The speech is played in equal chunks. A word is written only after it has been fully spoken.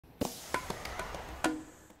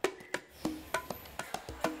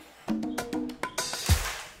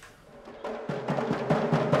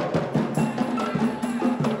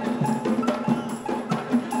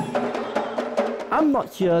I'm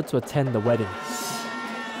not here to attend the wedding.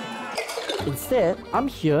 Instead, I'm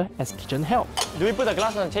here as kitchen help. Do we put the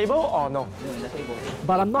glass on the table or no? No, on the table.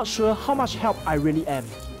 But I'm not sure how much help I really am,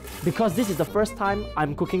 because this is the first time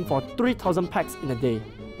I'm cooking for 3,000 packs in a day.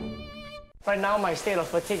 Right now, my state of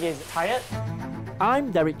fatigue is tired.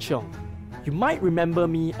 I'm Derek Cheong. You might remember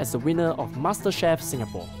me as the winner of Masterchef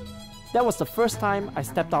Singapore. That was the first time I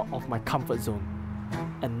stepped out of my comfort zone.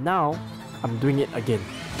 And now, I'm doing it again.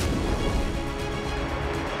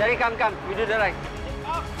 Derek, come. You do the right.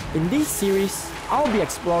 In this series, I'll be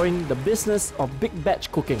exploring the business of big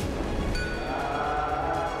batch cooking.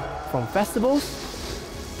 From festivals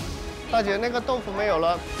大姐，那个豆腐没有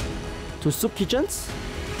了。 to soup kitchens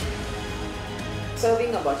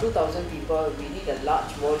Serving about 2,000 people, we need a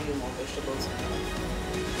large volume of vegetables.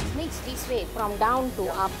 Mix this way, from down to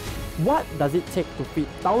up. what does it take to feed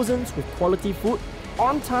thousands with quality food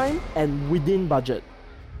on time and within budget?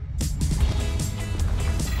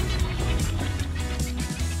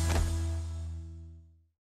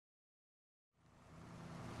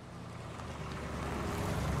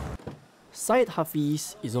 Syed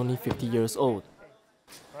Hafiz is only 50 years old,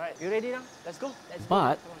 Alright, you ready now? Let's go.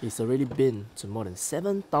 but he's already been to more than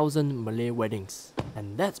 7,000 Malay weddings.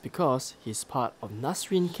 And that's because he's part of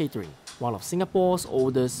Nasrin Catering, one of Singapore's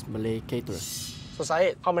oldest Malay caterers. So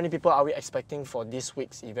Syed, how many people are we expecting for this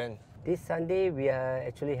week's event? This Sunday, we are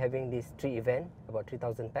actually having this 3 event, about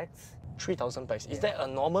 3,000 packs. 3,000 packs. Is that a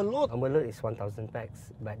normal load? Normal load is 1,000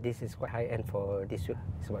 packs, but this is quite high end for this week.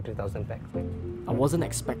 It's about 3,000 packs. I wasn't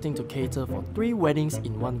expecting to cater for 3 weddings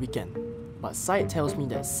in one weekend. But Syed tells me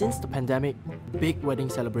that since the pandemic, big wedding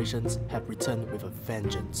celebrations have returned with a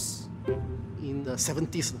vengeance. In the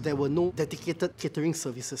 70s, there were no dedicated catering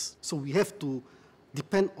services. So we have to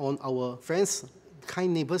depend on our friends,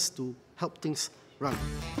 kind neighbors to help things run.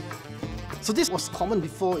 So this was common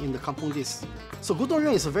before in the kampung days. So gotong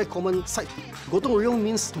royong is a very common sight. Gotong royong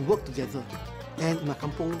means to work together. And in my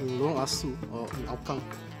kampung, in Lorong Asu or in Aukang,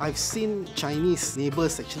 I've seen Chinese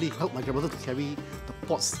neighbors actually help my grandmother to carry the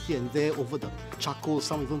pots here and there over the charcoal.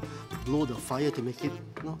 Some even blow the fire to make it,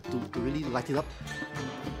 to really light it up.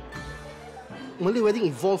 Malay wedding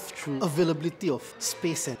evolved through availability of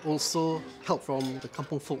space and also help from the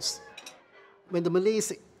kampung folks. When the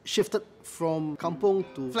Malays shifted from kampung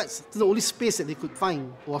to flats, the only space that they could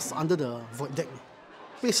find was under the void deck.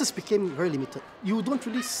 Spaces became very limited. You don't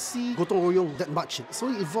really see gotong royong that much. So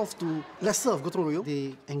it evolved to lesser of gotong royong.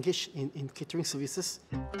 They engaged in catering services.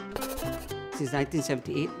 Since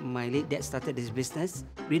 1978, my late dad started this business.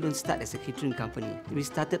 We don't start as a catering company. We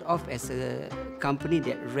started off as a company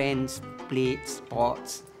that rents plates,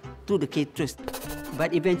 pots to the caterers.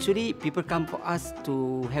 But eventually, people come for us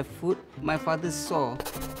to have food. My father saw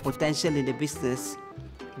potential in the business.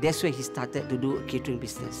 That's why he started to do a catering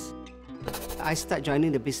business. I started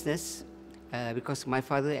joining the business because my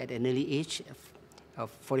father, at an early age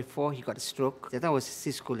of 44, he got a stroke. That time I was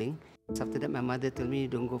still schooling. After that, my mother told me,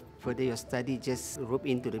 don't go further your study, just rope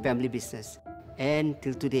into the family business. And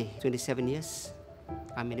till today, 27 years,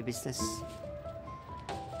 I'm in the business.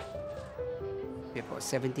 We have about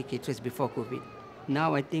 70 caterers before COVID.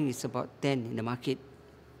 Now I think it's about 10 in the market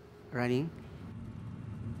running.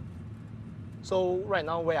 So right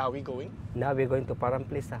now, where are we going? Now we're going to Param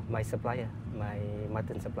Place, my supplier, my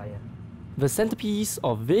mutton supplier. The centerpiece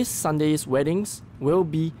of this Sunday's weddings will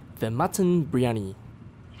be the mutton biryani.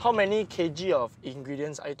 How many kg of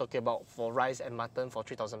ingredients are you talking about for rice and mutton for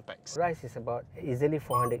 3,000 packs? Rice is about easily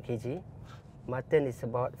 400 kg. Mutton is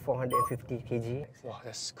about 450 kg. Wow,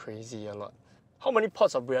 that's crazy a lot. How many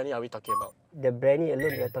pots of biryani are we talking about? The biryani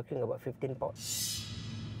alone, we are talking about 15 pots.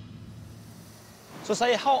 So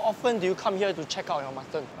Syed, how often do you come here to check out your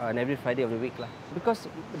mutton? On every Friday of the week. Because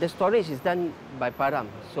the storage is done by Param.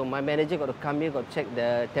 So my manager got to come here, got to check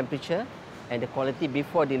the temperature and the quality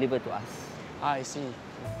before delivered to us. Ah, I see.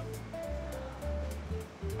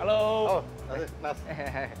 Hello. Oh,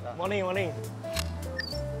 nice. Morning, morning.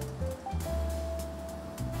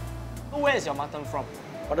 Where is your mutton from?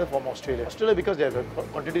 Order from Australia. Australia because they have a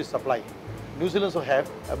continuous supply. New Zealand also have,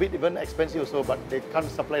 a bit even expensive also, but they can't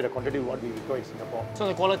supply the quantity what we require in Singapore. So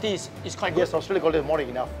the quality is quite good? Yes, Australia quality is more than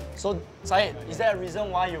enough. So Syed, is there a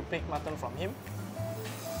reason why you pick mutton from him?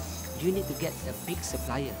 You need to get a big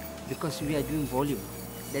supplier because we are doing volume.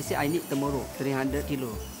 Let's say I need tomorrow 300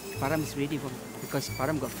 kilo. Param is ready for me because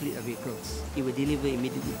Param got fleet of vehicles. He will deliver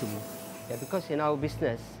immediately to me. Yeah, because in our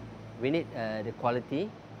business, we need the quality,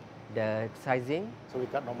 the sizing. So we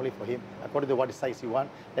cut normally for him, according to what size you want,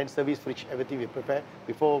 then service, fridge, everything we prepare.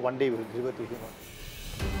 Before one day, we'll deliver to him.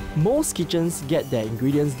 Most kitchens get their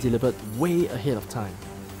ingredients delivered way ahead of time,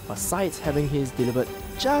 but Syed's having his delivered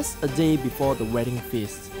just a day before the wedding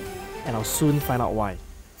feast, and I'll soon find out why.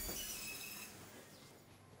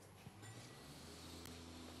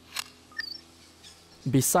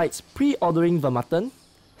 Besides pre-ordering the mutton,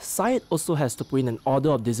 Syed also has to put in an order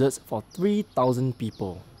of desserts for 3,000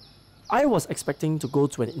 people. I was expecting to go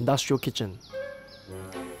to an industrial kitchen,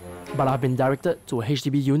 but I've been directed to a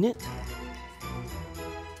HDB unit.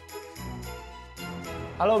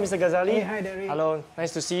 Hello, Mr. Ghazali. Hey, hi, Derek. Hello,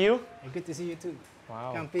 nice to see you. Hey, good to see you too.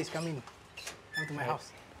 Wow. Come, please, come in. Come to my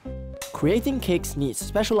house. Creating cakes needs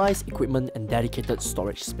specialized equipment and dedicated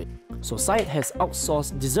storage space. So Syed has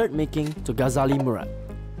outsourced dessert making to Ghazali Murad,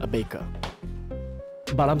 a baker.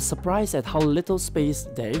 But I'm surprised at how little space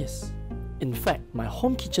there is. In fact, my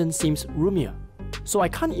home kitchen seems roomier. So I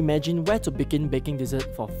can't imagine where to begin baking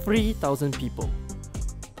dessert for 3,000 people.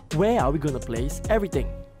 Where are we going to place everything?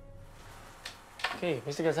 Okay,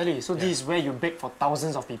 Mr. Ghazali, so this is where you bake for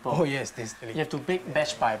thousands of people. Oh, yes, this. You have to bake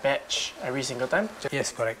batch by batch every single time.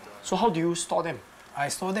 Yes, correct. So how do you store them? I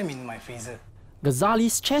store them in my freezer.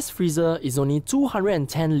 Ghazali's chest freezer is only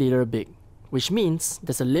 210 litre big, which means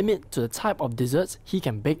there's a limit to the type of desserts he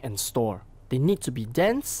can bake and store. They need to be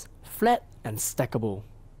dense, flat and stackable.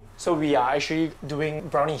 So we are actually doing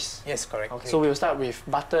brownies. Yes, correct. Okay. So we'll start with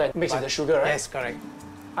butter and mix with the sugar, right? Yes, correct.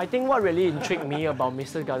 I think what really intrigued me about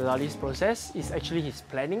Mr. Ghazali's process is actually his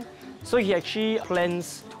planning. So he actually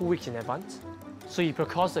plans 2 weeks in advance. So he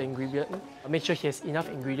procures the ingredient, make sure he has enough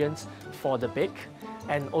ingredients for the bake,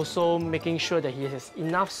 and also making sure that he has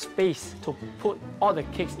enough space to put all the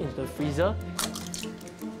cakes into the freezer.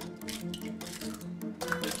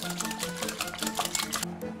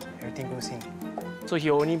 Everything goes in. So he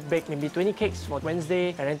only bake maybe 20 cakes for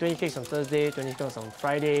Wednesday, and then 20 cakes on Thursday, 20 cakes on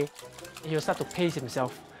Friday. He'll start to pace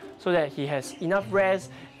himself so that he has enough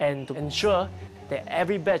rest and to ensure that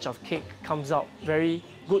every batch of cake comes out very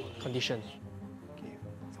good condition.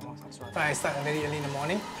 So I start very early in the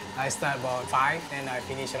morning. I start about 5, then I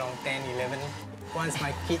finish around 10, 11. Once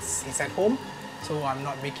my kids is at home, so I'm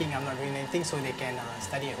not baking, I'm not doing anything, so they can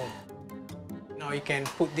study at home. Now you can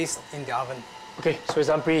put this in the oven. Okay, so it's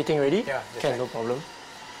done preheating already? Yeah, okay, right. no problem.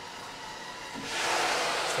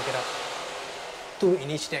 Let's take it out. 2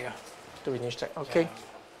 in each deck. 2 in each stack, okay. Yeah.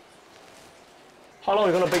 How long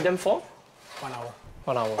are you going to bake them for? 1 hour.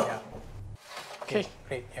 1 hour. Yeah. Okay.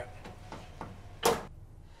 Great, yeah.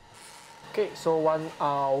 Okay, so 1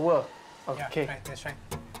 hour. Okay. Yeah, right, that's right.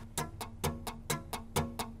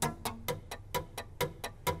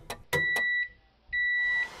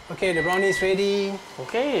 Okay, the brownie is ready.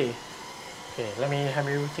 Okay. Okay, let me have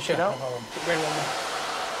you fish it out. No problem. Wait, one more.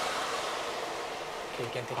 Okay,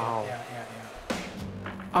 you can take Wow. it out. Yeah.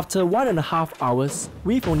 After 1.5 hours,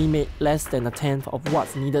 we've only made less than a tenth of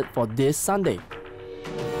what's needed for this Sunday.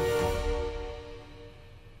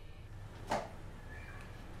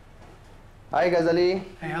 Hi Ghazali,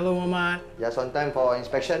 Hey, hello, Muhammad. just on time for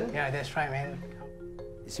inspection. Yeah, that's right, man.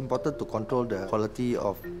 It's important to control the quality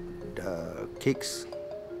of the cakes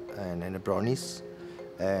and the brownies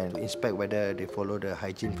and inspect whether they follow the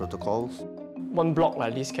hygiene protocols. 1 block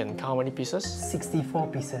like this can count how many pieces? 64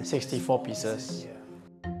 pieces. 64 pieces. Yeah.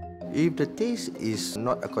 If the taste is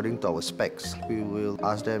not according to our specs, we will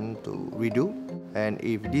ask them to redo. And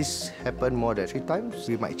if this happen more than 3 times,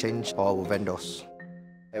 we might change our vendors.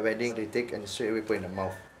 At wedding, they take and straight away put in the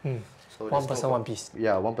mouth. So 1 person, 1 piece.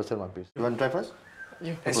 Yeah, 1 person, 1 piece. You want to try first?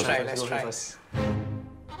 Let's try, let's try.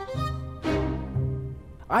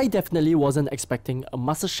 I definitely wasn't expecting a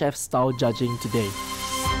Masterchef style judging today.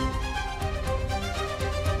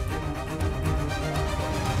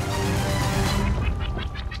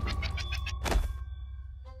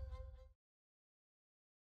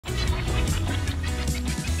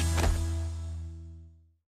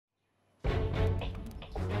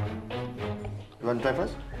 You want to try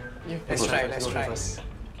first? Let's try, let's try.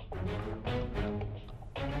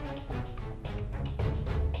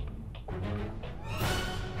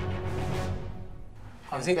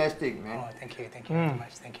 Fantastic, man. Oh, thank you very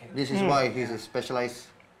much, thank you. This is why he's a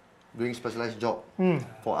doing specialized job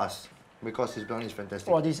for us, because his brownie is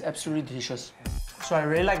fantastic. Oh, this is absolutely delicious. So I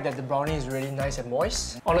really like that the brownie is really nice and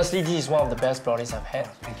moist. Honestly, this is one of the best brownies I've had.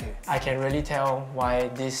 Thank you. I can really tell why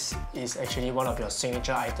this is actually one of your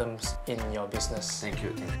signature items in your business. Thank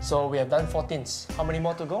you. So we have done 14s. How many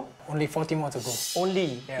more to go? Only 40 more to go.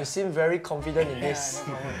 Only. Yeah. You seem very confident in this.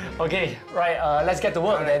 no problem. Okay, right, let's get to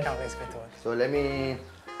work then. Now let's go to work. So let me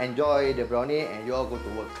enjoy the brownie and you all go to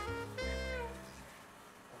work.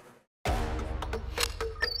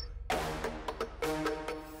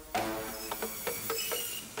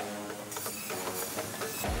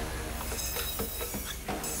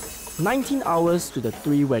 "19 hours to the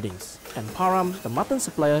 3 weddings. and Param, the mutton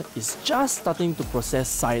supplier, is just starting to process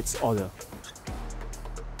Syed's order.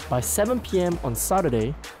 By 7 PM on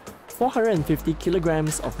Saturday, 450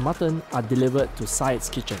 kilograms of mutton are delivered to Syed's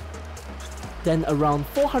kitchen. Then around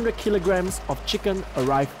 400 kilograms of chicken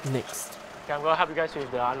arrive next. Okay, I'm going to help you guys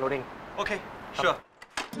with the unloading. Okay, sure.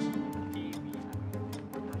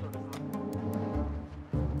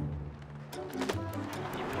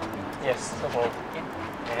 Yes, no problem.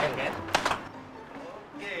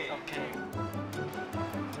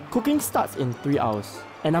 Cooking starts in 3 hours,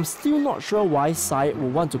 and I'm still not sure why Syed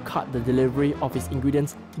would want to cut the delivery of his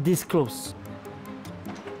ingredients this close.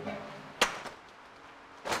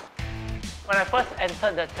 When I first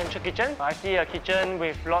entered the central kitchen, I see a kitchen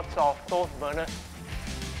with lots of stove burners.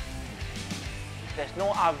 There's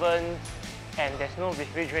no oven and there's no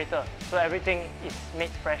refrigerator, so everything is made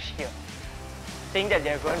fresh here. Saying that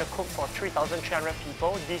they're going to cook for 3,300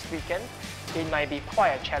 people this weekend, it might be quite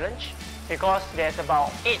a challenge because there's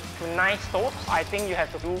about 8 to 9 stoves. I think you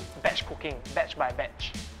have to do batch cooking, batch by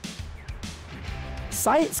batch.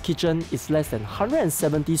 Syed's kitchen is less than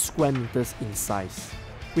 170 square meters in size,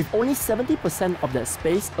 with only 70% of that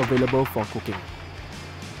space available for cooking.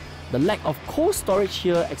 The lack of cold storage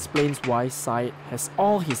here explains why Syed has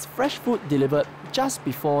all his fresh food delivered just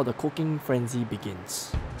before the cooking frenzy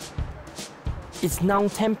begins. It's now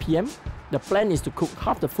 10 PM. The plan is to cook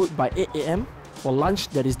half the food by 8 AM for lunch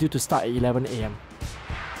that is due to start at 11 AM.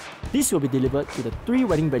 This will be delivered to the 3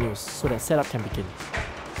 wedding venues so that setup can begin.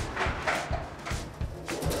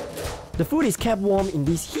 The food is kept warm in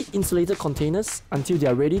these heat-insulated containers until they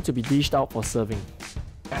are ready to be dished out for serving.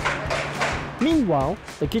 Meanwhile,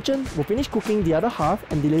 the kitchen will finish cooking the other half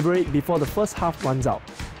and deliver it before the first half runs out.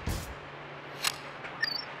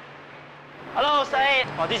 Hello, Syed.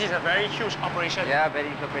 Oh, this is a very huge operation. Yeah, very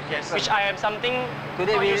huge operation. Yes, which I am something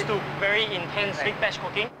not used to. Very intense, big batch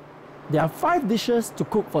cooking. There are 5 dishes to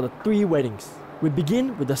cook for the 3 weddings. We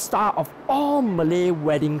begin with the star of all Malay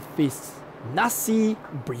wedding feasts, nasi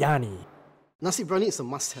biryani. Nasi biryani is a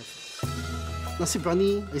must-have. Nasi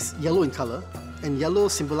biryani is yellow in color, and yellow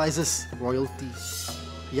symbolizes royalty.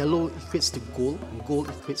 Yellow equates to gold, and gold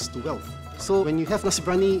equates to wealth. So when you have nasi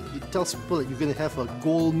biryani, it tells people that you're going to have a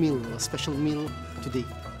gold meal, a special meal today.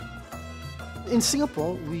 In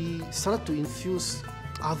Singapore, we started to infuse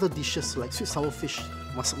other dishes like sweet sour fish,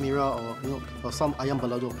 masak merah, or some ayam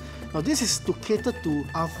balado. Now this is to cater to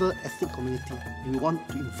other ethnic community. We want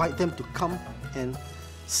to invite them to come and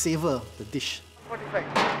savor the dish.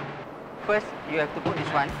 First, you have to put this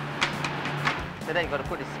one. So then you got to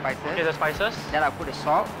put the spices. Okay, the spices. Then I'll put the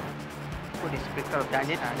salt. Put the sprinkle of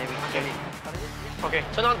garlic and then we kill it. Okay,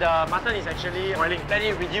 so now the mutton is actually boiling. Let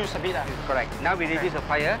it reduce a bit. Correct. Now we reduce the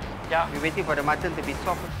fire. Yeah. We're waiting for the mutton to be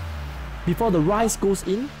soft. Before the rice goes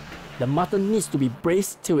in, the mutton needs to be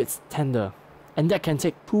braised till it's tender, and that can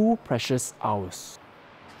take 2 precious hours.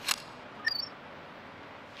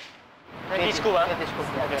 20 scoop, huh? 20 scoop,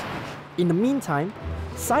 yeah. Okay. In the meantime,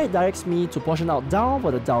 Syed directs me to portion out dal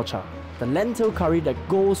for the dalcha, the lentil curry that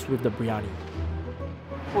goes with the biryani.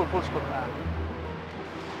 Full scoop.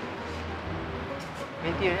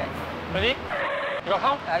 20, right? Ready? You got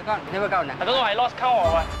count? I can't. Never count. I don't know, I lost count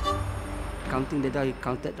or what? Counting the dal, you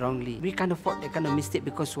counted wrongly. We can't afford that kind of mistake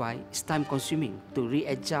because why? It's time consuming to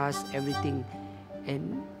readjust everything,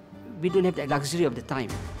 and we don't have that luxury of the time.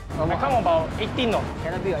 I count about 18 no?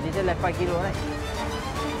 Cannot be, this is like 5 kilo, right?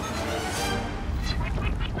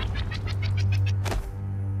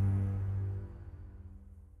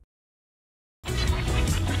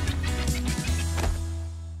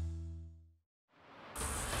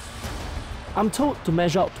 I'm told to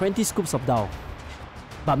measure out 20 scoops of dal,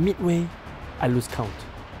 but midway, I lose count.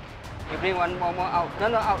 You bring one more out.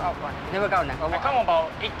 No, out one. Never count. I count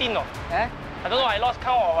about 18 no? Eh? I don't know, I lost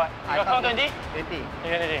count or what? You got count 20? 20.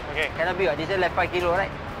 20, okay. Cannot be, this is like 5 kilo,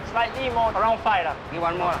 right? Slightly more, around 5 lah. Give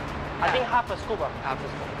one more. I think half a scoop. Half a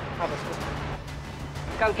scoop. Half a scoop.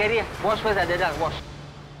 Come carry. Wash first at the dal. Wash.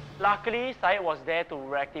 Luckily, Syed was there to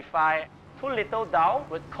rectify. Too little dal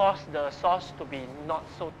would cause the sauce to be not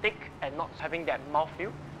so thick and not having that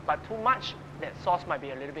mouthfeel. But too much, that sauce might be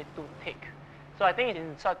a little bit too thick. So I think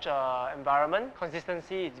in such an environment,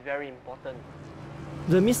 consistency is very important.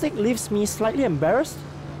 The mistake leaves me slightly embarrassed,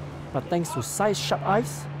 but thanks to Syed's sharp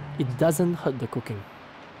eyes, it doesn't hurt the cooking.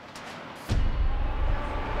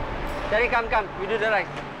 Daddy, come. We do the rice.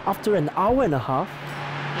 After an hour and a half,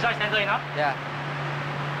 Is that tender enough? Yeah.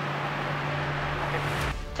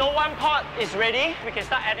 So 1 pot is ready. We can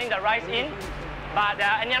start adding the rice in. But there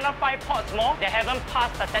are another 5 pots more. They haven't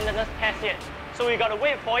passed the tenderness test yet. So we got to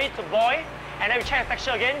wait for it to boil. And then we check the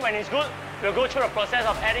texture again. When it's good, we'll go through the process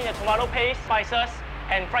of adding the tomato paste, spices,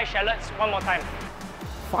 and fried shallots one more time.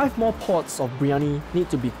 5 more pots of biryani need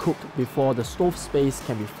to be cooked before the stove space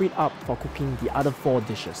can be freed up for cooking the other 4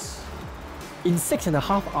 dishes. In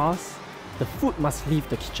 6.5 hours, the food must leave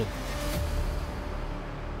the kitchen.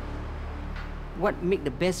 What makes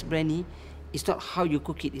the best biryani is not how you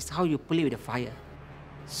cook it, it's how you play with the fire.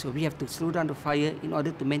 So we have to slow down the fire in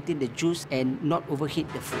order to maintain the juice and not overheat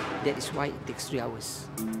the food. That is why it takes 3 hours.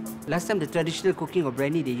 Last time, the traditional cooking of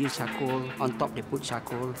biryani, they use charcoal. On top, they put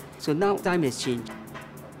charcoal. So now, time has changed.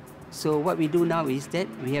 So what we do now is that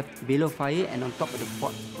we have below fire and on top of the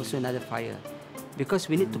pot, also another fire. Because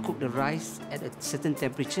we need to cook the rice at a certain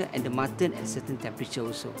temperature and the mutton at a certain temperature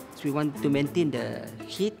also. So we want to maintain the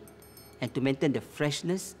heat and to maintain the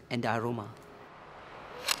freshness and the aroma.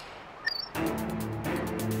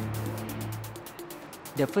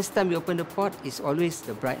 The first time we open the pot is always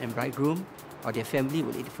the bride and bridegroom or their family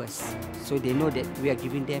will eat first. So they know that we are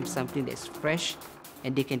giving them something that's fresh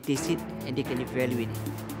and they can taste it and they can evaluate it.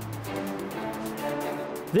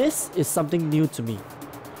 This is something new to me,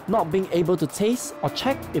 not being able to taste or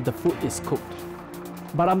check if the food is cooked.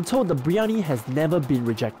 But I'm told the biryani has never been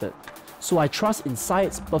rejected, so I trust in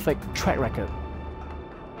Syed's perfect track record.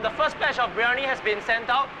 The first batch of biryani has been sent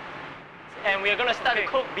out, and we are going to start to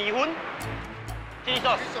cook bihun. Chili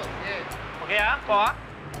sauce. Okay,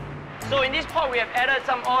 So in this pot, we have added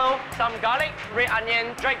some oil, some garlic, red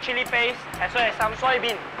onion, dried chili paste, as well as some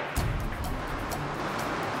soybean.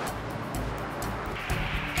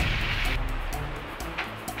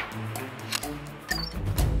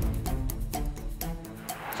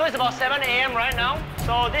 So it's about 7 AM right now.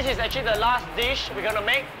 So this is actually the last dish we're going to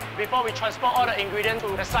make before we transport all the ingredients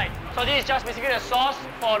to the site. So this is just basically the sauce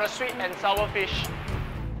for the sweet and sour fish.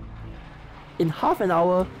 In half an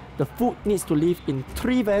hour, the food needs to leave in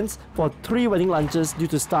 3 vans for 3 wedding lunches due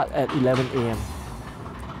to start at 11 AM.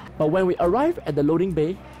 But when we arrive at the loading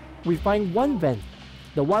bay, we find 1 van,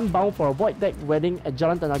 the one bound for a void deck wedding at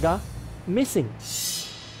Jalan Tenaga, missing.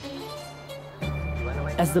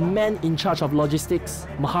 As the man in charge of logistics,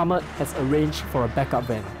 Muhammad has arranged for a backup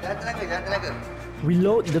van. We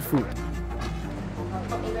load the food.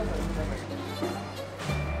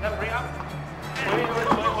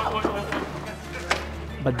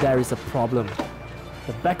 But there is a problem.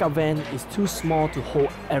 The backup van is too small to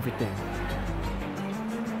hold everything.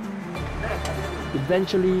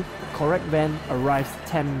 Eventually, the correct van arrives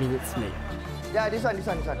 10 minutes late. Yeah, this one.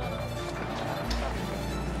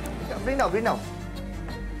 Bring now.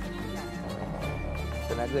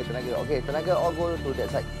 Tenaga. Okay, tenaga all go to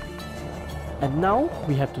that side. And now,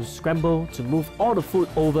 we have to scramble to move all the food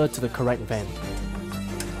over to the correct van.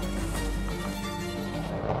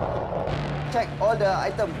 Check all the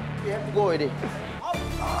items. We have to go already.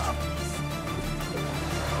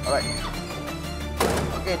 Alright.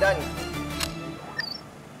 Okay, done.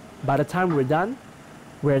 By the time we're done,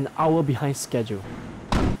 we're an hour behind schedule.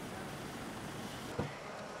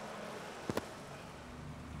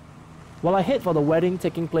 While I head for the wedding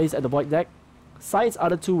taking place at the void deck, Syed's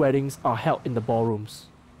other 2 weddings are held in the ballrooms.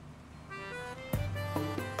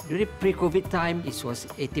 During pre-COVID time, it was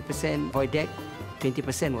 80% void deck,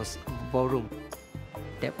 20% was ballroom.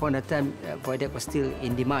 That point of time, void deck was still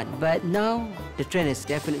in demand. But now, the trend has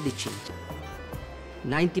definitely changed.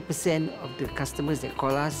 90% of the customers that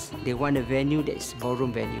call us, they want a venue that is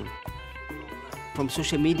ballroom venue. From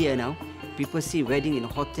social media now, people see wedding in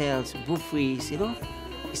hotels, buffets, you know.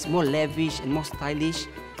 It's more lavish and more stylish,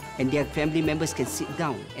 and their family members can sit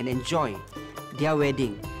down and enjoy their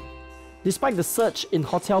wedding. Despite the surge in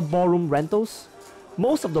hotel ballroom rentals,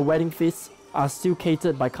 most of the wedding feasts are still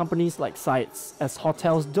catered by companies like Syed's, as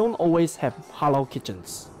hotels don't always have halal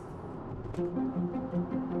kitchens.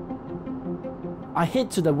 I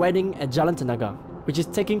head to the wedding at Jalan Tenaga, which is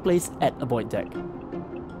taking place at a void deck.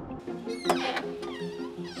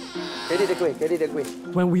 Carry the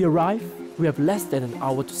kuih. When we arrive, we have less than an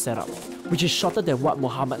hour to set up, which is shorter than what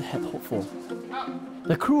Mohammed had hoped for.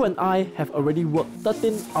 The crew and I have already worked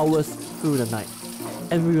 13 hours through the night,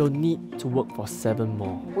 and we will need to work for 7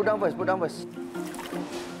 more. Put down first.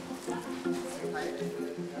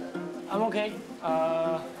 I'm okay.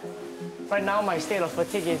 Right now my state of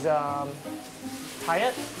fatigue is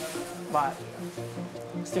tired, but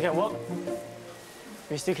still can work.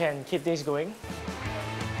 We still can keep this going.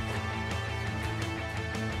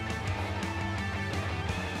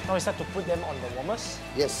 Now we start to put them on the warmers.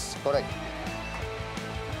 Yes, correct.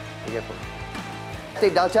 Be careful.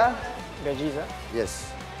 Take dalcha. Veggies,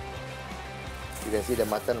 Yes. You can see the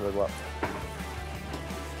mutton will go up.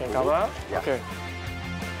 Can cover? Yeah. Okay.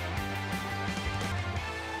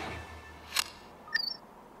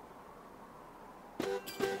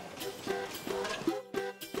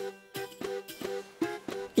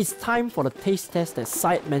 It's time for the taste test that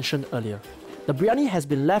Syed mentioned earlier. The biryani has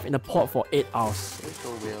been left in a pot for 8 hours. So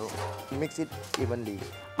we'll mix it evenly.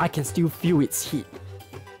 I can still feel its heat.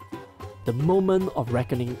 The moment of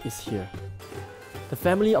reckoning is here. The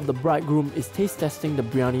family of the bridegroom is taste testing the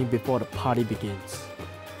biryani before the party begins.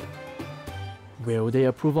 Will they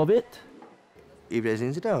approve of it? If there's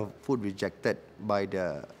incident of food rejected by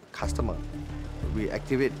the customer, we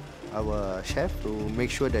activate our chef to make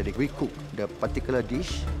sure that we cook the particular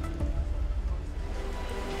dish.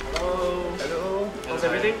 Hello. Hello. How's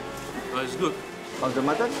everything? It's good. How's the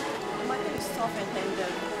mutton? The mutton is soft and tender.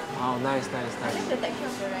 Wow, nice. I like the texture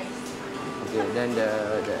of the rice. Okay, then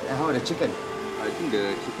how about the chicken? I think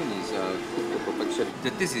the chicken is cooked to perfection.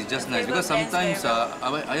 The taste is just nice because sometimes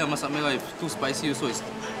ayam masak merah if too spicy also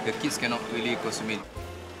the kids cannot really consume it.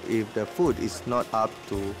 If the food is not up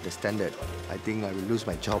to the standard, I think I will lose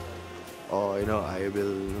my job, or I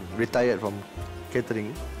will retire from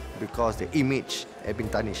catering because the image has been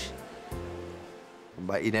tarnished.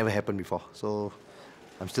 But it never happened before, so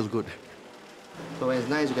I'm still good. So when it's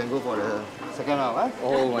nice, you can go for the second round, huh?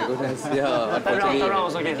 Oh my goodness, yeah. Third round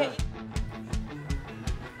was okay, sir.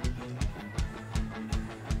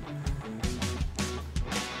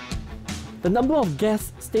 The number of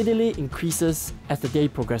guests steadily increases as the day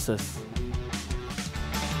progresses.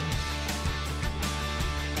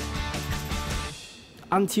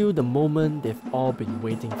 Until the moment they've all been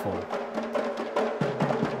waiting for.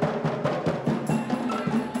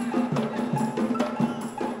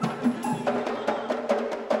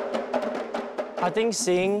 I think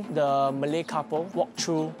seeing the Malay couple walk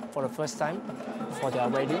through for the first time for their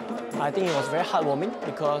wedding, I think it was very heartwarming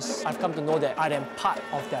because I've come to know that I am part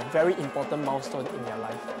of their very important milestone in their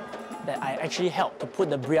life. That I actually helped to put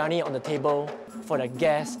the biryani on the table for the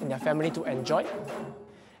guests and their family to enjoy,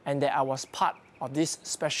 and that I was part of this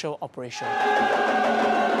special operation.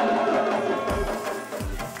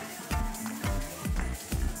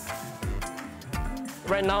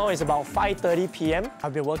 Right now it's about 5:30 p.m.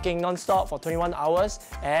 I've been working non-stop for 21 hours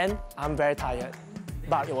and I'm very tired.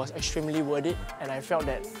 But it was extremely worth it and I felt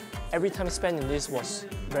that every time spent in this was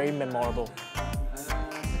very memorable.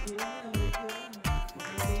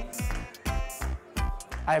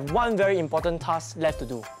 I have one very important task left to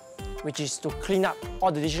do, which is to clean up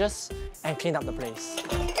all the dishes and clean up the place.